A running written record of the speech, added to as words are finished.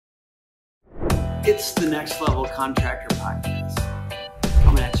It's the Next Level Contractor Podcast.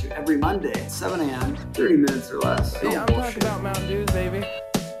 Coming at you every Monday at 7 a.m., 30 minutes or less. Yeah, I'm talking about Mountain Dews, baby.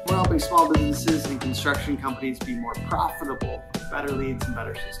 We're helping small businesses and construction companies be more profitable, with better leads and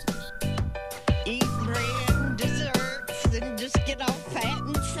better systems. Eat bread and desserts and just get all fat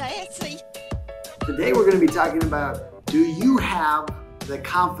and sassy. Today we're going to be talking about, do you have the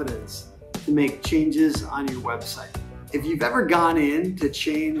confidence to make changes on your website? If you've ever gone in to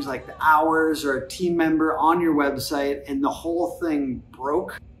change like the hours or a team member on your website and the whole thing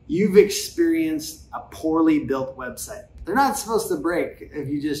broke, you've experienced a poorly built website. They're not supposed to break if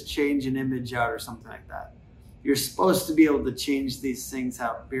you just change an image out or something like that. You're supposed to be able to change these things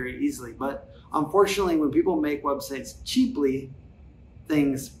out very easily. But unfortunately, when people make websites cheaply,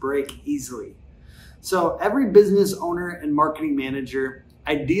 things break easily. So every business owner and marketing manager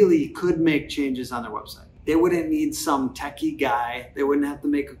ideally could make changes on their website. They wouldn't need some techie guy. They wouldn't have to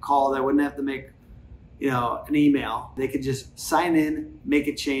make a call. They wouldn't have to make, an email. They could just sign in, make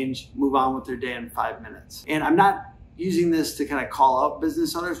a change, move on with their day in 5 minutes. And I'm not using this to kind of call out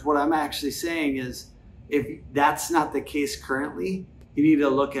business owners. What I'm actually saying is, if that's not the case currently, you need to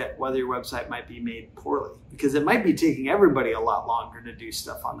look at whether your website might be made poorly, because it might be taking everybody a lot longer to do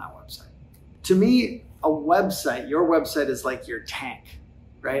stuff on that website. To me, a website, your website is like your tank,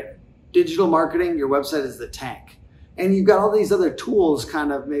 right? Digital marketing, your website is the tank. And you've got all these other tools,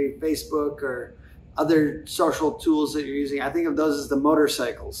 kind of maybe Facebook or other social tools that you're using. I think of those as the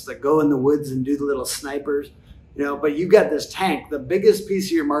motorcycles that go in the woods and do the little snipers, but you've got this tank. The biggest piece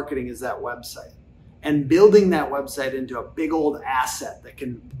of your marketing is that website. And building that website into a big old asset that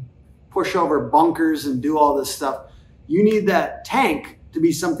can push over bunkers and do all this stuff, you need that tank to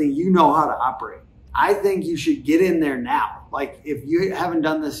be something you know how to operate. I think you should get in there now. Like, if you haven't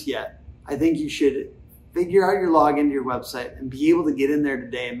done this yet, I think you should figure out your login to your website and be able to get in there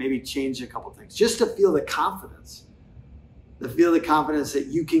today and maybe change a couple things just to feel the confidence. That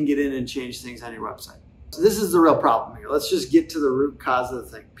you can get in and change things on your website. So this is the real problem here. Let's just get to the root cause of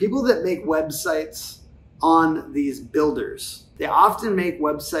the thing. People that make websites on these builders, they often make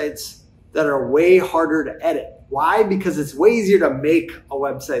websites that are way harder to edit. Why? Because it's way easier to make a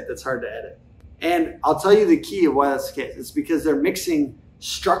website that's hard to edit. And I'll tell you the key of why that's the case. It's because they're mixing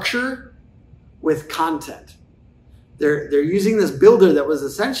structure with content. They're using this builder that was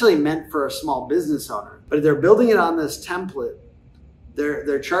essentially meant for a small business owner, but they're building it on this template.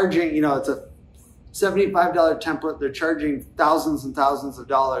 They're charging, it's a $75 template. They're charging thousands and thousands of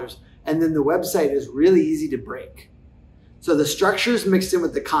dollars. And then the website is really easy to break. So the structure is mixed in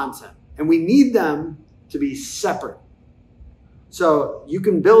with the content, and we need them to be separate. So you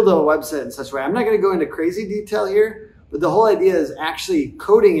can build a website in such a way. I'm not going to go into crazy detail here, but the whole idea is actually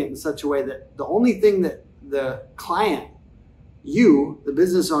coding it in such a way that the only thing that the client, you, the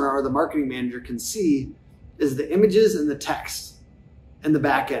business owner or the marketing manager, can see is the images and the text and the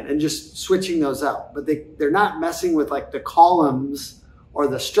back end, and just switching those out. But they're not messing with like the columns or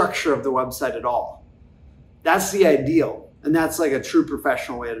the structure of the website at all. That's the ideal. And that's like a true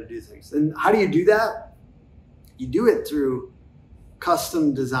professional way to do things. And how do you do that? You do it through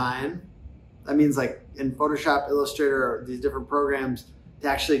custom design. That means like in Photoshop, Illustrator, or these different programs, to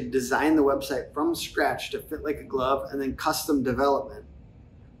actually design the website from scratch to fit like a glove, and then custom development,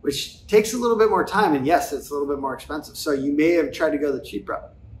 which takes a little bit more time. And yes, it's a little bit more expensive. So you may have tried to go the cheap route.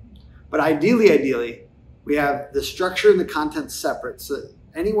 But ideally, we have the structure and the content separate so that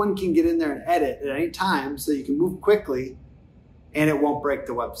anyone can get in there and edit at any time, so you can move quickly and it won't break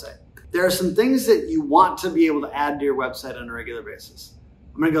the website. There are some things that you want to be able to add to your website on a regular basis.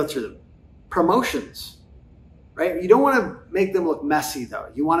 I'm going to go through them. Promotions, right? You don't want to make them look messy though.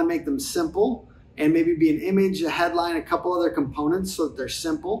 You want to make them simple and maybe be an image, a headline, a couple other components so that they're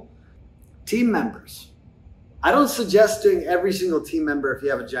simple. Team members. I don't suggest doing every single team member if you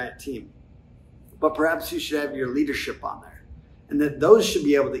have a giant team, but perhaps you should have your leadership on there, and that those should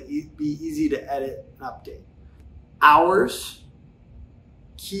be able to be easy to edit and update. Hours.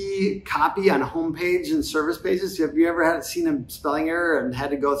 Key copy on homepage and service pages. Have you ever seen a spelling error and had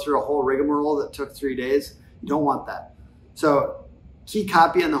to go through a whole rigmarole that took 3 days? You don't want that. So key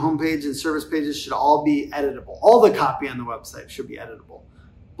copy on the homepage and service pages should all be editable. All the copy on the website should be editable.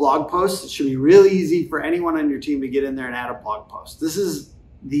 Blog posts, it should be really easy for anyone on your team to get in there and add a blog post. This is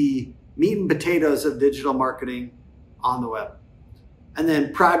the meat and potatoes of digital marketing on the web. And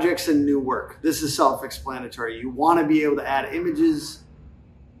then projects and new work. This is self-explanatory. You want to be able to add images,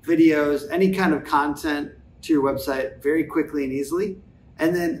 videos, any kind of content to your website very quickly and easily.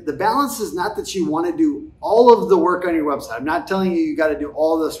 And then the balance is not that you want to do all of the work on your website. I'm not telling you got to do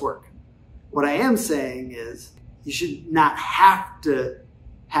all this work. What I am saying is you should not have to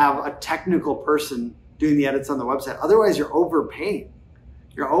have a technical person doing the edits on the website. Otherwise, you're overpaying.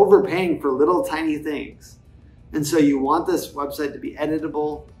 You're overpaying for little tiny things. And so you want this website to be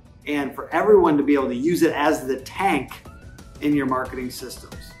editable and for everyone to be able to use it as the tank in your marketing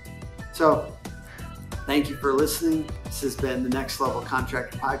systems. So thank you for listening. This has been the Next Level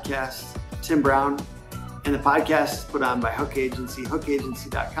Contractor Podcast. Tim Brown. And the podcast is put on by Hook Agency,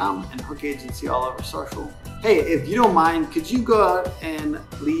 hookagency.com, and Hook Agency all over social. Hey, if you don't mind, could you go out and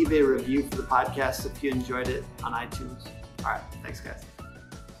leave a review for the podcast if you enjoyed it on iTunes? All right, thanks guys.